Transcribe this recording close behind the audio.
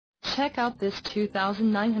Check out this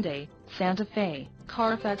 2009 Hyundai Santa Fe.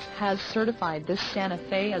 Carfax has certified this Santa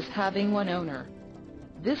Fe as having one owner.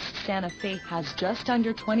 This Santa Fe has just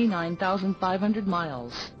under 29,500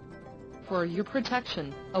 miles. For your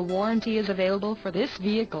protection, a warranty is available for this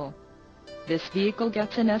vehicle. This vehicle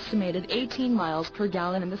gets an estimated 18 miles per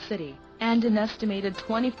gallon in the city, and an estimated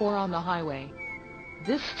 24 on the highway.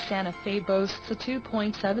 This Santa Fe boasts a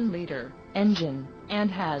 2.7-liter engine,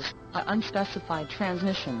 and has an unspecified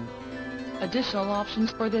transmission. Additional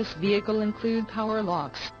options for this vehicle include power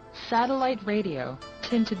locks, satellite radio,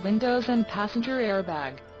 tinted windows and passenger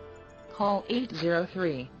airbag. Call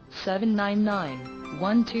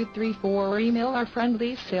 803-799-1234 or email our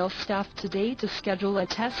friendly sales staff today to schedule a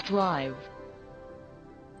test drive.